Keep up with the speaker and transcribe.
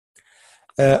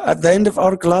At the end of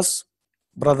our class,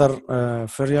 Brother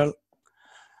Faryal,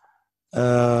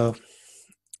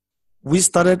 we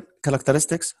studied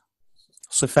characteristics,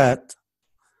 صفات.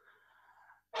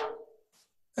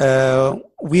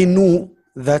 We knew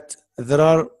that there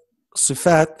are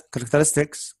صفات,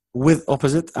 characteristics with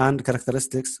opposite, and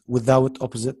characteristics without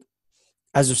opposite,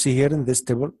 as you see here in this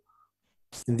table,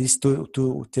 in these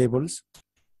two tables.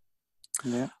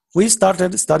 Yeah. We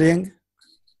started studying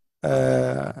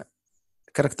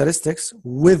characteristics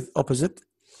with opposite.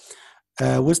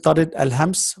 We studied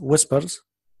al-hams, whispers,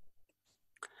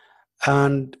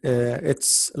 and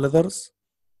its letters.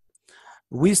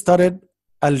 We studied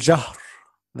al-jahr,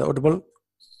 the audible,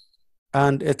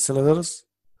 and its letters.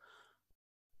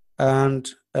 And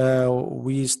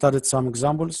we studied some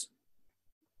examples.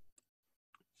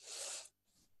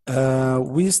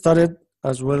 We studied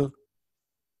as well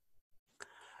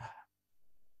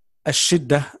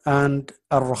الشدة and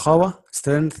الرخاوة,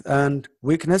 strength and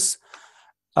weakness.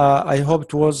 I hope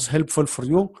it was helpful for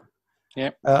you.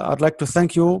 Yeah. I'd like to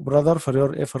thank you, brother, for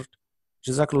your effort.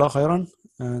 Jazakallah khairan,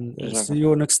 and see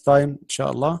you next time,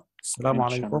 inshallah. Assalamu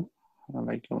alaikum.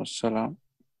 Alaikum assalam.